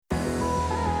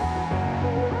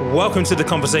Welcome to the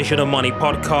Conversation of Money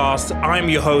podcast. I'm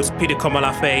your host, Peter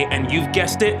Komalafe, and you've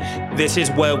guessed it, this is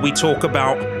where we talk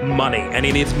about money. And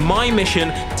it is my mission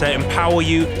to empower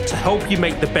you, to help you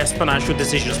make the best financial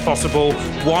decisions possible.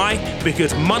 Why?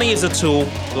 Because money is a tool,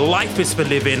 life is for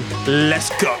living. Let's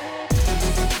go.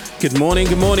 Good morning.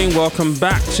 Welcome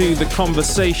back to the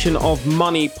Conversation of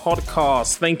Money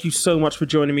podcast. Thank you so much for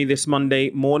joining me this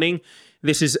Monday morning.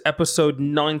 This is episode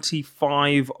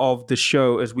 95 of the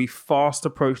show as we fast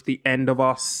approach the end of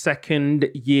our second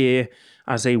year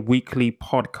as a weekly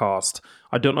podcast.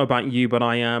 I don't know about you, but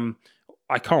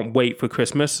I can't wait for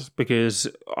Christmas because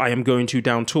I am going to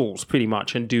down tools pretty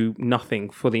much and do nothing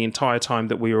for the entire time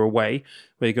that we are away.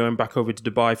 We're going back over to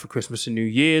Dubai for Christmas and New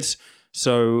Year's.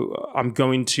 So I'm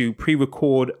going to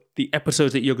pre-record the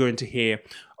episodes that you're going to hear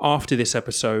after this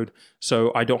episode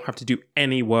so I don't have to do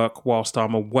any work whilst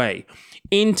I'm away.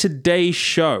 On today's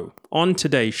show,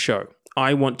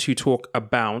 I want to talk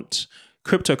about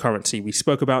cryptocurrency. We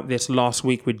spoke about this last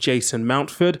week with Jason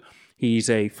Mountford. He's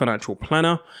a financial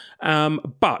planner.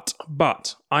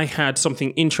 But I had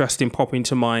something interesting pop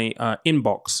into my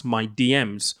inbox, my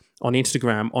DMs on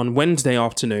Instagram on Wednesday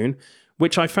afternoon,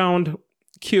 which I found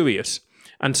curious.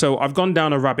 And so I've gone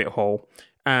down a rabbit hole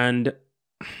and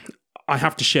I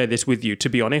have to share this with you. To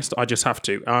be honest, I just have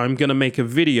to. I'm going to make a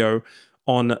video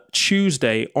on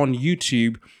Tuesday on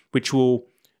YouTube, which will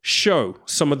show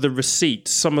some of the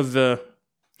receipts, some of the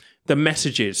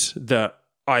messages that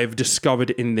I've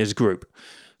discovered in this group.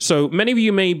 So many of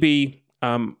you may be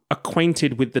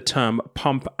acquainted with the term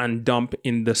pump and dump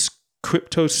in the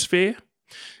crypto sphere.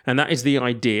 And that is the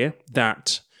idea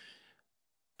that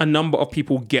a number of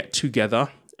people get together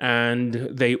and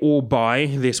they all buy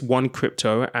this one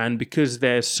crypto. And because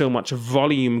there's so much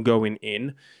volume going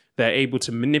in, they're able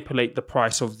to manipulate the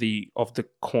price of the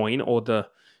coin or the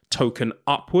token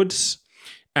upwards.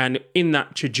 And in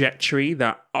that trajectory,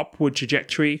 that upward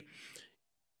trajectory,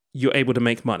 you're able to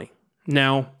make money.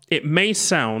 Now, it may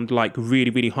sound like really,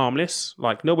 really harmless,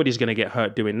 like nobody's going to get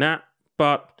hurt doing that.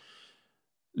 But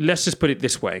let's just put it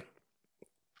this way.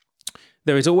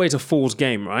 There is always a fool's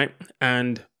game, right?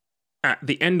 And at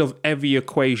the end of every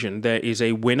equation, there is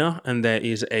a winner and there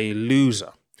is a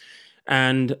loser.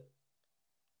 And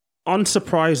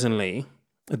unsurprisingly,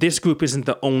 this group isn't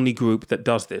the only group that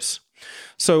does this.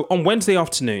 So on Wednesday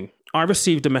afternoon, I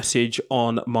received a message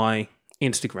on my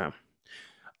Instagram.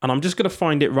 And I'm just going to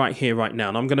find it right here, right now.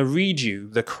 And I'm going to read you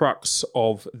the crux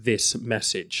of this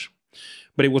message.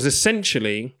 But it was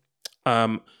essentially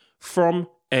from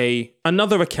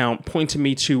another account pointing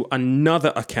me to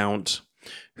another account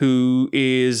who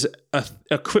is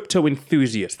a crypto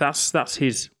enthusiast. That's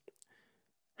his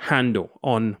handle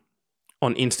on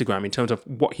Instagram in terms of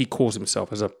what he calls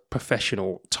himself as a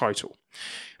professional title.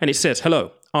 And it says,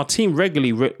 "Hello, our team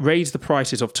regularly raise the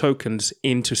prices of tokens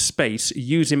into space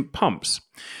using pumps.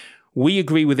 We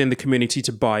agree within the community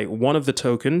to buy one of the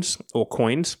tokens or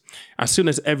coins. As soon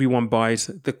as everyone buys,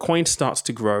 the coin starts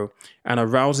to grow and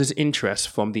arouses interest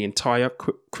from the entire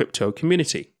crypto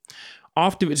community.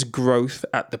 After its growth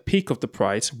at the peak of the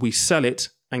price, we sell it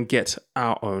and get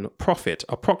our own profit,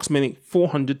 approximately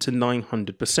 400 to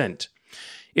 900%.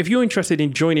 If you're interested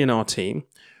in joining our team,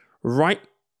 write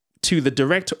to the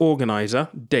direct organizer,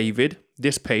 David.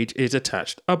 This page is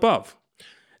attached above."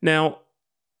 Now,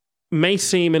 may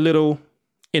seem a little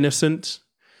innocent,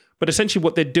 but essentially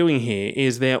what they're doing here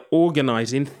is they're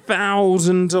organizing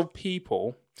thousands of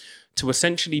people to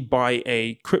essentially buy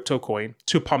a crypto coin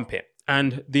to pump it.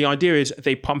 And the idea is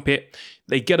they pump it,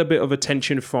 they get a bit of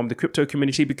attention from the crypto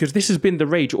community because this has been the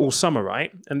rage all summer,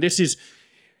 right? And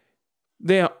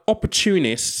they're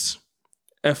opportunists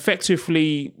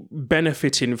effectively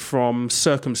benefiting from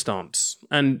circumstance.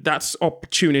 And that's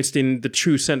opportunist in the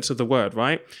true sense of the word,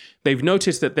 right? They've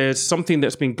noticed that there's something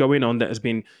that's been going on that has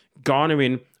been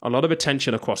garnering a lot of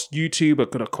attention across YouTube,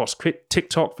 across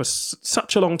TikTok for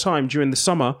such a long time during the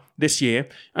summer this year,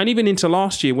 and even into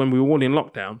last year when we were all in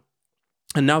lockdown.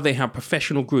 And now they have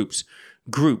professional groups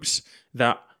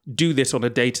that do this on a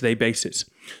day-to-day basis.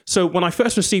 So when I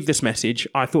first received this message,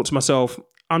 I thought to myself,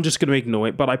 I'm just going to ignore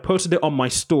it, but I posted it on my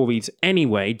stories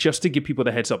anyway, just to give people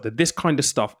the heads up that this kind of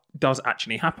stuff does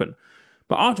actually happen.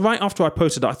 But right after I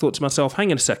posted it, I thought to myself,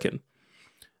 hang on a second,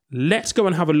 let's go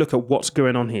and have a look at what's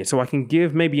going on here so I can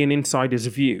give maybe an insider's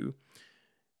view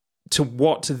to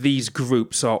what these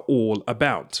groups are all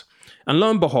about. And lo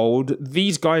and behold,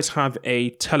 these guys have a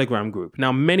Telegram group.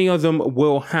 Now, many of them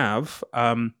will have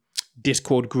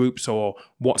Discord groups or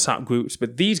WhatsApp groups,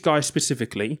 but these guys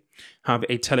specifically have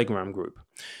a Telegram group.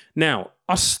 Now,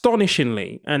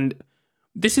 astonishingly, and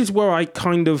this is where I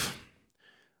kind of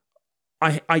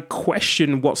I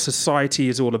question what society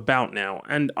is all about now.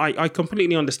 And I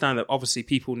completely understand that obviously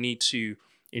people need to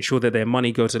ensure that their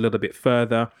money goes a little bit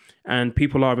further and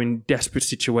people are in desperate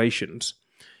situations.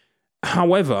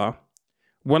 However,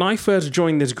 when I first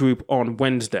joined this group on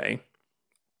Wednesday,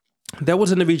 there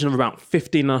was in the region of about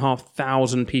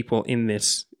 15,500 people in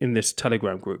this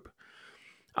Telegram group.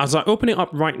 As I open it up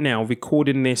right now,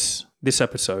 recording this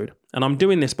episode, and I'm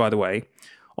doing this, by the way,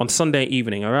 on Sunday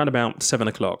evening around about 7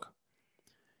 o'clock,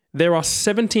 there are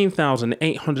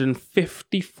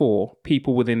 17,854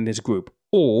 people within this group,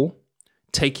 all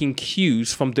taking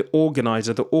cues from the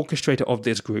organizer, the orchestrator of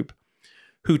this group,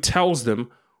 who tells them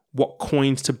what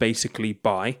coins to basically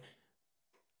buy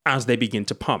as they begin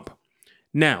to pump.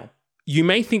 Now, you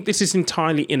may think this is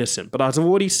entirely innocent, but as I've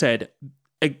already said,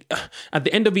 at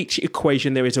the end of each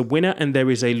equation, there is a winner and there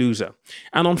is a loser.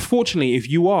 And unfortunately, if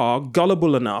you are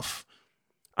gullible enough,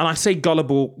 and I say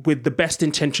gullible with the best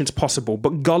intentions possible,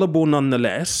 but gullible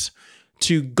nonetheless,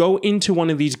 to go into one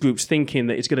of these groups thinking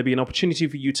that it's going to be an opportunity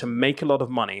for you to make a lot of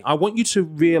money, I want you to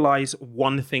realize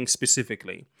one thing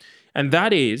specifically. And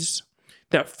that is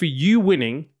that for you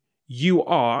winning, you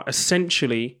are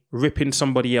essentially ripping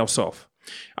somebody else off.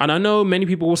 And I know many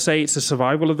people will say it's the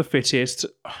survival of the fittest.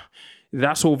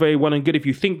 That's all very well and good if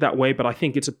you think that way, but I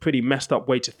think it's a pretty messed up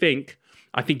way to think.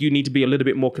 I think you need to be a little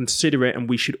bit more considerate, and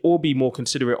we should all be more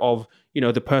considerate of,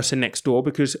 the person next door,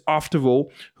 because after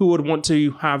all, who would want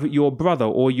to have your brother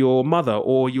or your mother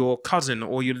or your cousin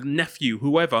or your nephew,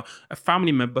 whoever, a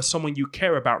family member, someone you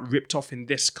care about, ripped off in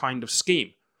this kind of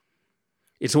scheme?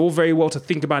 It's all very well to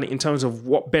think about it in terms of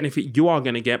what benefit you are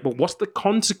going to get, but what's the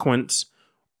consequence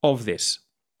of this?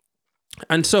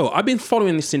 And so I've been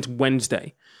following this since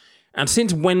Wednesday. And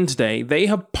since Wednesday, they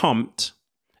have pumped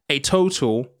a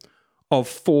total of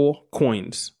 4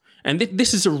 coins. And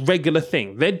this is a regular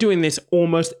thing. They're doing this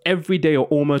almost every day or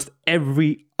almost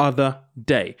every other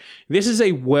day. This is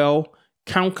a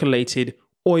well-calculated,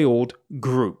 oiled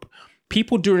group.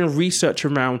 People doing research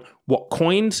around what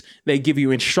coins, they give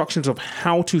you instructions of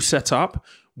how to set up,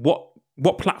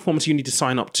 what platforms you need to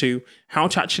sign up to, how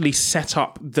to actually set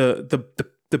up the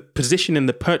position and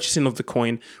the purchasing of the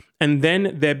coin, and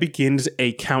then there begins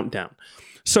a countdown.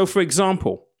 So, for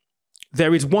example,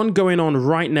 there is one going on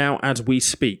right now as we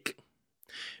speak,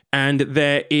 and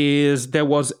there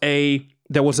was a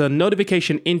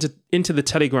notification into the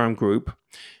Telegram group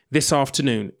this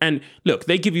afternoon. And look,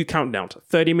 they give you countdowns: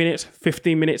 30 minutes,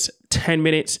 15 minutes, 10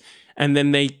 minutes, and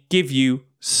then they give you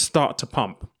start to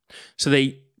pump. So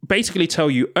they basically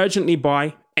tell you urgently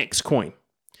buy X coin.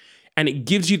 And it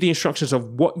gives you the instructions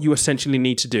of what you essentially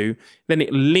need to do. Then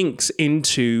it links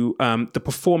into the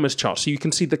performance chart. So you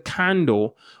can see the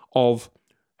candle of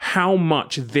how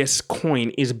much this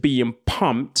coin is being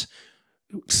pumped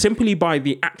simply by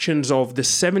the actions of the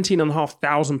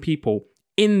 17,500 people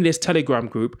in this Telegram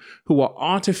group who are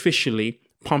artificially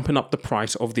pumping up the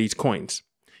price of these coins.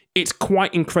 It's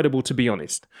quite incredible, to be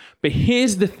honest. But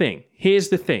here's the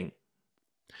thing.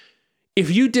 If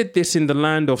you did this in the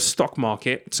land of stock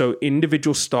market, so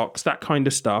individual stocks, that kind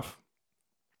of stuff,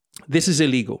 this is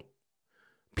illegal.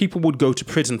 People would go to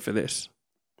prison for this.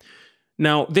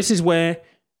 Now, this is where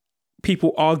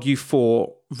people argue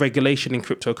for regulation in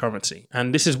cryptocurrency.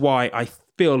 And this is why I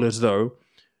feel as though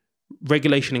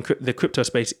regulation in the crypto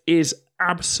space is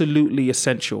absolutely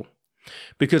essential.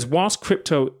 Because whilst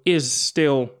crypto is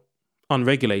still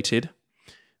unregulated,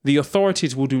 the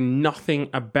authorities will do nothing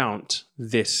about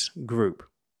this group.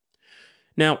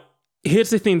 Now, here's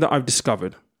the thing that I've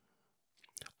discovered.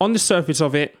 On the surface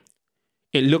of it,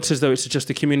 it looks as though it's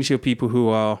just a community of people who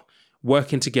are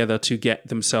working together to get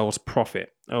themselves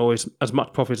profit, or as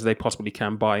much profit as they possibly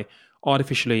can by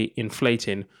artificially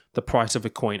inflating the price of a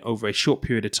coin over a short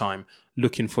period of time,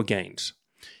 looking for gains.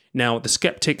 Now, the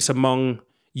skeptics among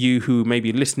you who may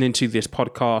be listening to this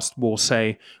podcast will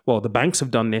say, well, the banks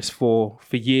have done this for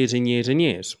years and years and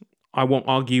years. I won't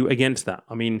argue against that.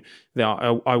 I mean,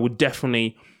 I would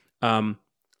definitely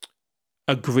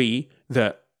agree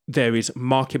that there is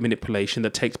market manipulation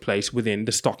that takes place within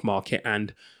the stock market,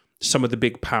 and some of the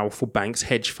big, powerful banks,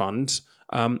 hedge funds,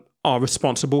 are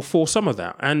responsible for some of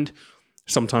that. And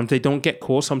sometimes they don't get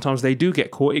caught. Sometimes they do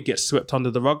get caught. It gets swept under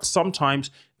the rug.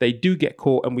 Sometimes they do get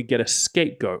caught and we get a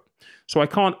scapegoat. So I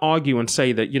can't argue and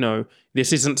say that,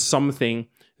 this isn't something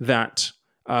that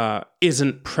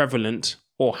isn't prevalent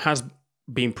or has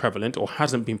been prevalent or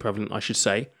hasn't been prevalent, I should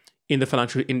say, in the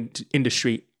financial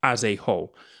industry as a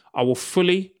whole. I will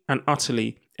fully and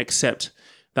utterly accept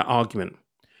that argument.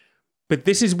 But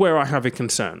this is where I have a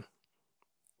concern.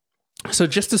 So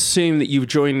just assume that you've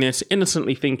joined this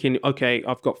innocently thinking, okay,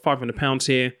 I've got £500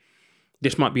 here.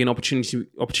 This might be an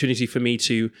opportunity for me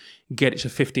to get it to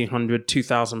 £1,500,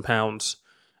 £2,000,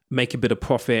 make a bit of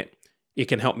profit. It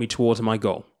can help me towards my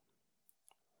goal.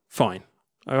 Fine.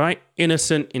 All right.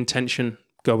 Innocent intention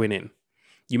going in.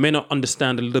 You may not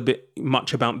understand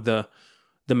much about the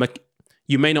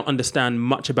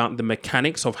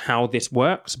mechanics of how this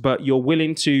works, but you're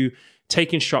willing to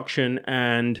take instruction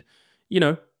and,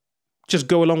 just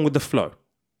go along with the flow.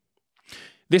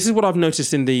 This is what I've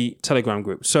noticed in the Telegram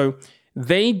group. So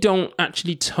they don't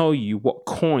actually tell you what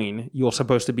coin you're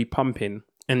supposed to be pumping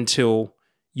until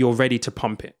you're ready to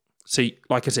pump it. So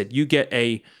like I said, you get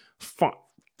a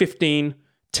 15,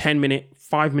 10-minute,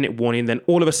 5-minute warning. Then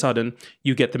all of a sudden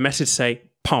you get the message say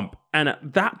pump. And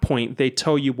at that point, they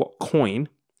tell you what coin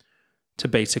to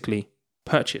basically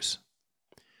purchase.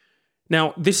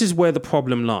 Now, this is where the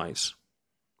problem lies.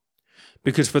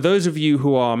 Because for those of you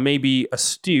who are maybe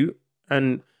astute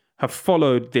and have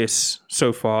followed this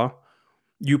so far,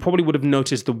 you probably would have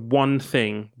noticed the one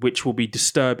thing which will be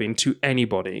disturbing to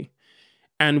anybody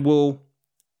and will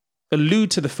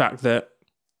allude to the fact that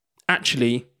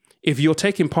actually, if you're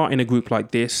taking part in a group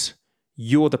like this,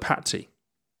 you're the patsy.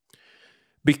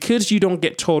 Because you don't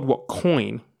get told what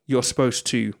coin you're supposed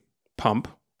to pump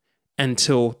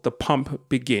until the pump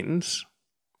begins,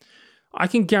 I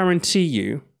can guarantee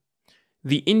you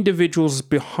the individuals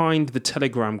behind the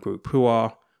Telegram group who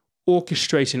are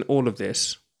orchestrating all of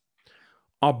this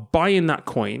are buying that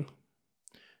coin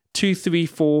 2, 3,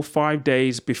 4, 5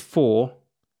 days before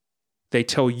they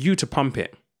tell you to pump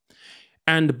it.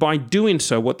 And by doing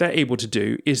so, what they're able to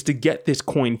do is to get this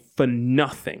coin for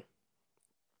nothing.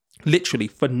 Literally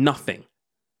for nothing.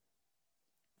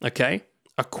 Okay?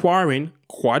 Acquiring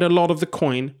quite a lot of the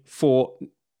coin for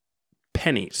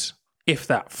pennies, if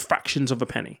that, fractions of a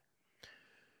penny.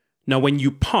 Now, when you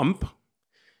pump,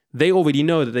 they already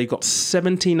know that they've got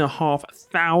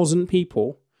 17,500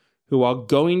 people who are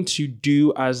going to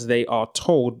do as they are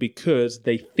told because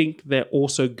they think they're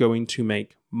also going to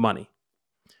make money.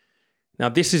 Now,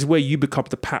 this is where you become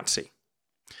the patsy.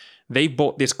 They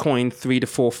bought this coin 3 to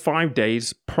 4, 5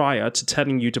 days prior to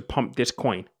telling you to pump this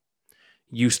coin.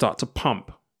 You start to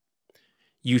pump.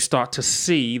 You start to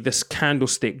see this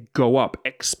candlestick go up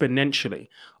exponentially.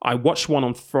 I watched one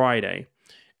on Friday,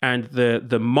 and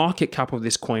the market cap of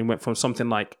this coin went from something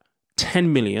like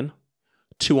 10 million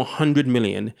to 100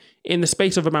 million in the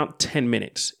space of about 10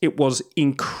 minutes. It was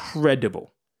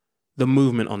incredible, the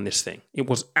movement on this thing. It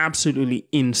was absolutely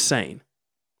insane.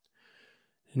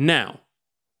 Now,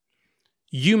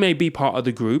 you may be part of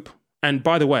the group, and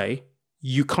by the way,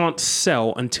 you can't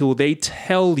sell until they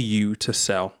tell you to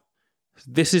sell.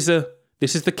 This is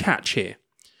the catch here.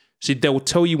 So they will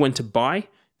tell you when to buy.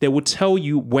 They will tell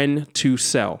you when to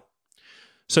sell.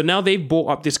 So now they've bought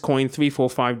up this coin 3, 4,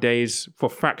 5 days for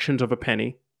fractions of a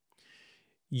penny.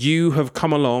 You have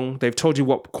come along. They've told you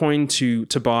what coin to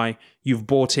buy. You've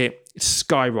bought it. It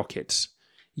skyrockets.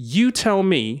 You tell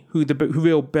me who the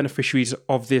real beneficiaries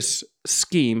of this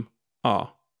scheme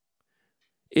are.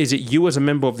 Is it you as a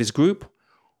member of this group?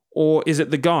 Or is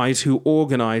it the guys who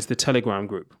organize the Telegram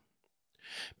group?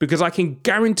 Because I can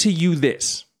guarantee you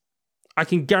this. I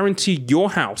can guarantee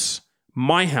your house,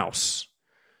 my house,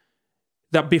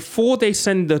 that before they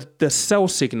send the sell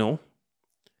signal,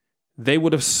 they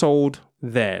would have sold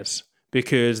theirs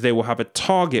because they will have a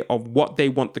target of what they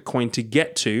want the coin to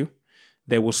get to.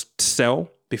 They will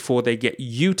sell before they get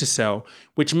you to sell,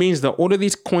 which means that all of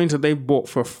these coins that they've bought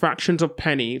for fractions of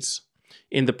pennies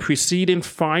in the preceding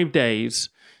 5 days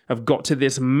have got to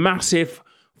this massive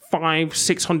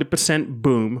 500-600%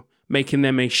 boom, making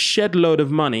them a shed load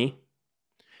of money.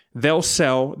 They'll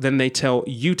sell, then they tell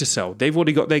you to sell. They've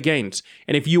already got their gains.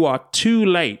 And if you are too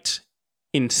late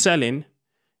in selling,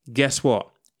 guess what?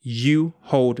 You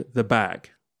hold the bag.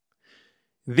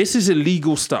 This is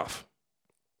illegal stuff.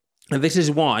 And this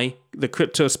is why the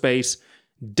crypto space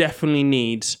definitely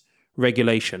needs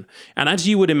regulation. And as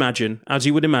you would imagine,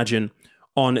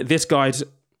 on this guy's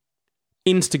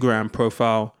Instagram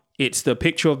profile, it's the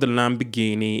picture of the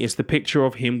Lamborghini, it's the picture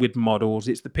of him with models,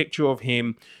 it's the picture of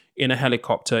him in a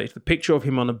helicopter, it's the picture of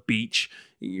him on a beach,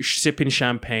 sipping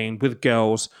champagne with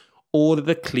girls, all of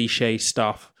the cliche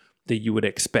stuff that you would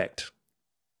expect.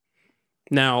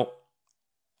 Now,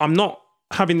 I'm not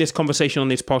having this conversation on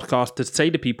this podcast to say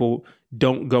to people,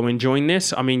 don't go and join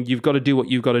this. I mean, you've got to do what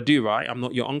you've got to do, right? I'm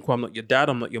not your uncle, I'm not your dad,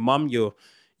 I'm not your mum, your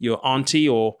auntie,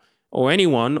 or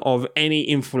anyone of any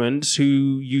influence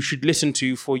who you should listen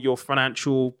to for your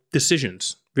financial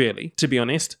decisions, really, to be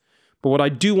honest. But what I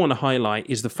do want to highlight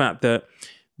is the fact that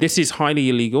this is highly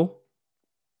illegal.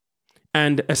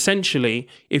 And essentially,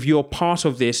 if you're part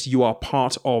of this, you are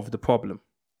part of the problem.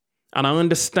 And I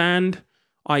understand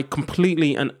I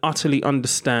completely and utterly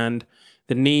understand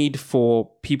the need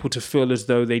for people to feel as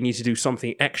though they need to do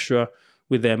something extra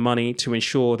with their money to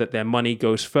ensure that their money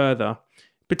goes further,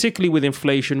 particularly with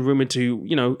inflation rumored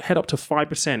to, head up to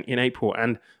 5% in April,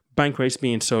 and bank rates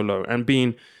being so low and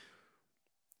being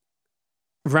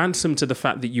ransomed to the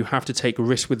fact that you have to take a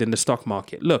risk within the stock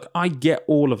market. Look, I get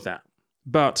all of that,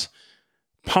 but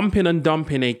pumping and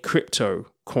dumping a crypto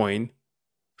coin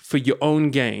for your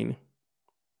own gain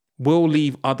will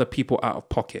leave other people out of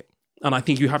pocket. And I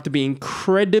think you have to be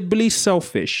incredibly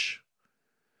selfish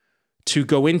to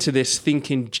go into this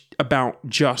thinking about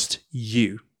just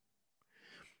you.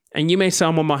 And you may say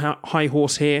I'm on my high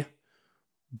horse here,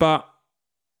 but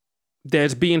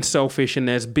there's being selfish and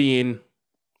there's being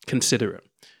considerate.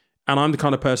 And I'm the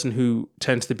kind of person who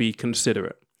tends to be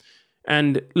considerate.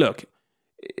 And look,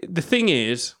 the thing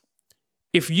is,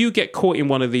 if you get caught in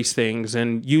one of these things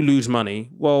and you lose money,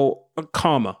 well,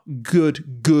 karma, good.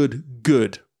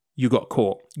 You got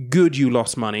caught. Good, you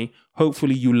lost money.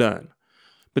 Hopefully you learn.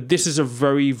 But this is a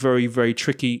very, very, very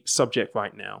tricky subject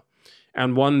right now.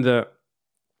 And one that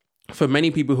for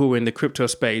many people who are in the crypto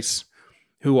space,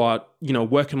 who are,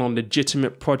 working on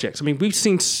legitimate projects. I mean, we've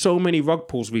seen so many rug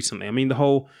pulls recently. I mean, the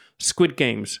whole Squid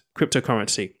Games,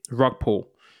 cryptocurrency, rug pull,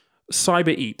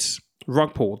 Cyber Eats,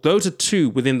 rug pull. Those are two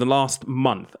within the last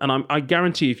month. And I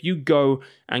guarantee if you go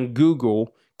and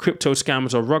Google crypto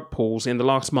scams or rug pulls in the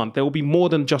last month, there will be more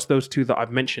than just those two that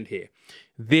I've mentioned here.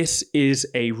 This is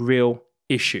a real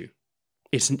issue.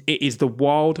 It is the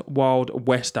wild, wild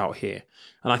west out here.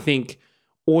 And I think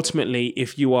ultimately,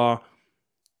 if you are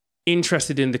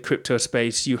interested in the crypto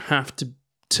space, you have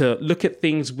to look at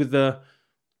things with a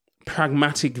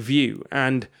pragmatic view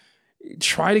and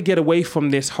try to get away from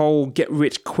this whole get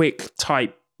rich quick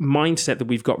type mindset that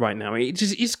we've got right now.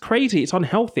 It's crazy. It's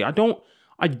unhealthy. I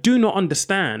do not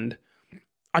understand.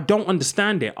 I don't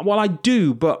understand it. Well, I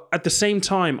do, but at the same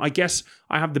time, I guess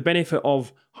I have the benefit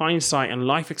of hindsight and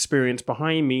life experience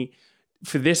behind me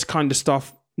for this kind of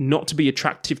stuff not to be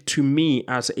attractive to me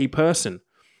as a person.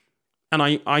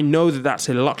 And I know that that's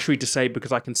a luxury to say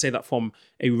because I can say that from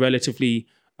a relative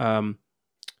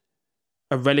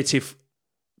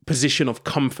position of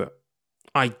comfort.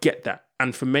 I get that.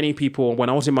 And for many people, when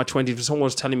I was in my 20s, if someone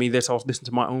was telling me this, I was listening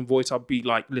to my own voice, I'd be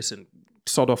like, listen,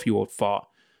 sod off, you old fart.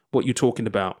 What you're talking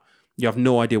about. You have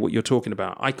no idea what you're talking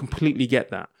about. I completely get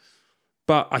that.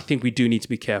 But I think we do need to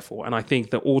be careful. And I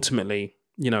think that ultimately,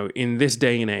 in this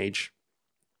day and age,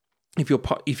 if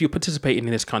you're participating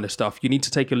in this kind of stuff, you need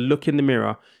to take a look in the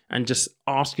mirror and just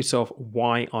ask yourself,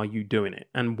 why are you doing it?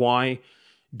 And why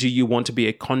do you want to be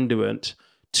a conduit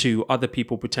to other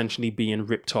people potentially being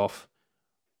ripped off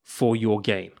for your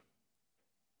gain?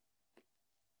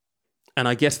 And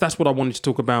I guess that's what I wanted to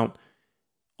talk about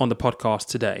on the podcast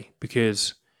today,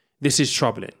 because this is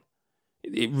troubling.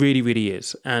 It really, really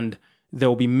is. And there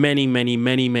will be many, many,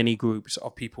 many, many groups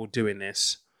of people doing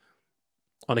this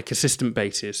on a consistent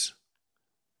basis.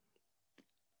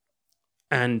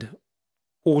 And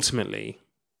ultimately,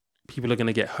 people are going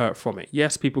to get hurt from it.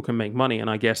 Yes, people can make money. And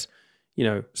I guess,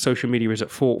 social media is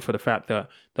at fault for the fact that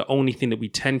the only thing that we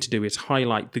tend to do is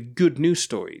highlight the good news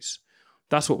stories.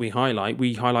 That's what we highlight.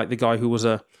 We highlight the guy who was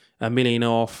a millionaire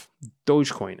off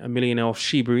Dogecoin, a millionaire off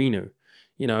Shiba Inu.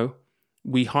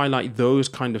 We highlight those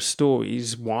kind of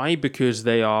stories. Why? Because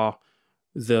they are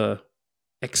the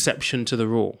exception to the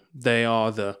rule. They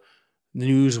are the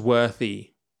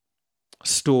newsworthy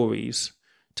stories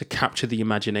to capture the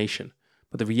imagination.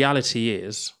 But the reality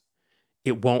is,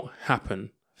 it won't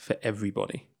happen for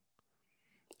everybody.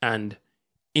 And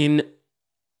in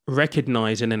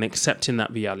recognizing and accepting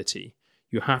that reality,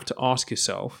 you have to ask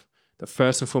yourself that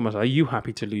first and foremost, are you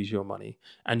happy to lose your money?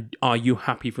 And are you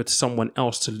happy for someone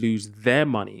else to lose their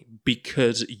money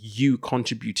because you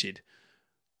contributed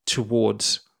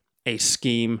towards a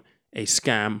scheme, a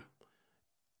scam,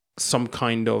 some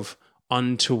kind of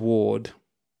untoward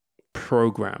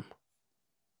program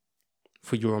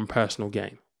for your own personal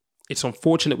gain? It's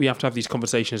unfortunate we have to have these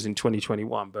conversations in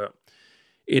 2021, but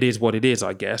it is what it is,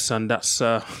 I guess. And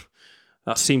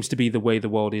that seems to be the way the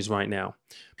world is right now.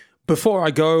 Before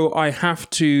I go, I have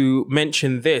to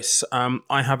mention this.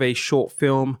 I have a short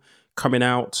film coming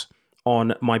out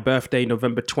on my birthday,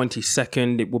 November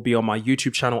 22nd. It will be on my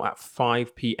YouTube channel at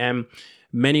 5 p.m.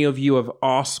 Many of you have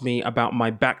asked me about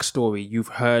my backstory. You've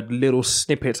heard little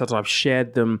snippets as I've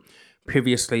shared them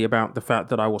previously about the fact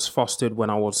that I was fostered when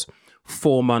I was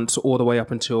 4 months all the way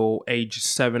up until age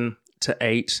 7 to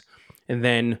 8, and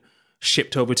then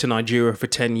shipped over to Nigeria for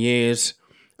 10 years.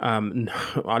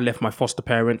 I left my foster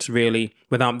parents really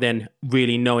without then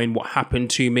really knowing what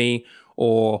happened to me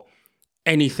or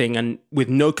anything, and with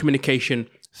no communication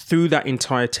through that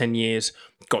entire 10 years,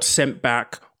 got sent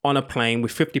back on a plane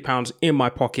with £50 in my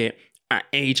pocket at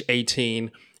age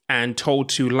 18 and told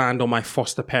to land on my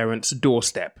foster parents'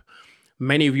 doorstep.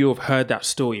 Many of you have heard that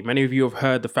story. Many of you have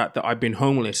heard the fact that I've been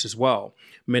homeless as well.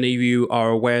 Many of you are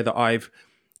aware that I've,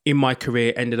 in my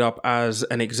career, ended up as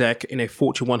an exec in a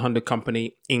Fortune 100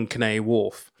 company in Canary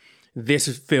Wharf. This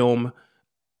film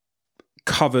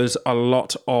covers a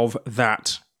lot of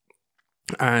that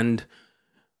and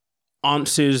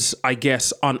answers, I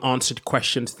guess, unanswered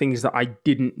questions, things that I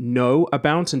didn't know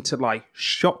about until I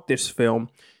shot this film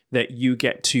that you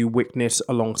get to witness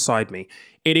alongside me.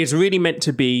 It is really meant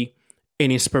to be an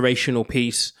inspirational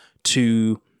piece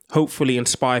to hopefully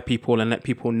inspire people and let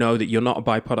people know that you're not a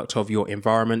byproduct of your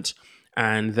environment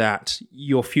and that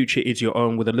your future is your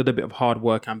own with a little bit of hard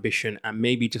work, ambition, and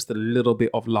maybe just a little bit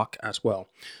of luck as well.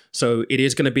 So it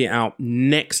is going to be out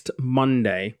next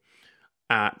Monday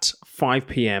at 5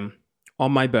 p.m.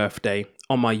 on my birthday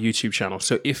on my YouTube channel.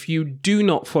 So if you do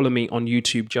not follow me on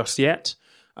YouTube just yet,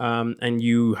 and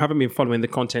you haven't been following the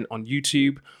content on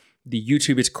YouTube, the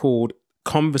YouTube is called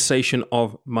Conversation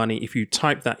of Money. If you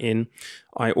type that in,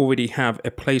 I already have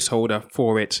a placeholder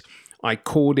for it. I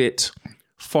called it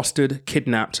Fostered,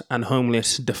 Kidnapped, and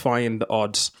Homeless, Defying the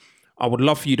Odds. I would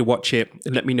love for you to watch it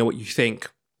and let me know what you think.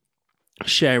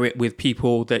 Share it with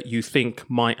people that you think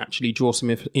might actually draw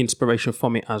some inspiration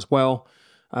from it as well.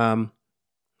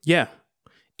 It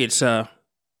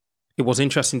was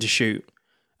interesting to shoot,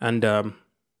 and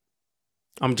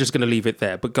I'm just going to leave it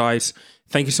there. But guys,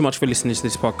 thank you so much for listening to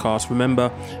this podcast.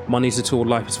 Remember, money's a tool,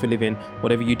 life is for living.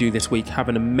 Whatever you do this week, have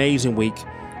an amazing week.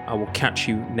 I will catch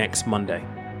you next Monday.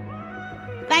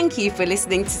 Thank you for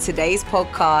listening to today's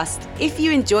podcast. If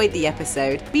you enjoyed the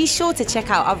episode, be sure to check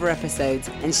out other episodes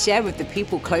and share with the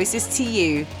people closest to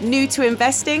you. New to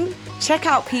investing? Check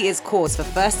out Peter's course for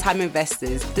first-time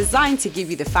investors, designed to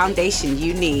give you the foundation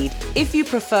you need. If you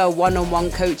prefer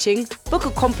one-on-one coaching, book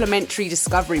a complimentary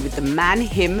discovery with the man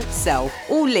himself.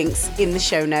 All links in the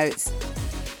show notes.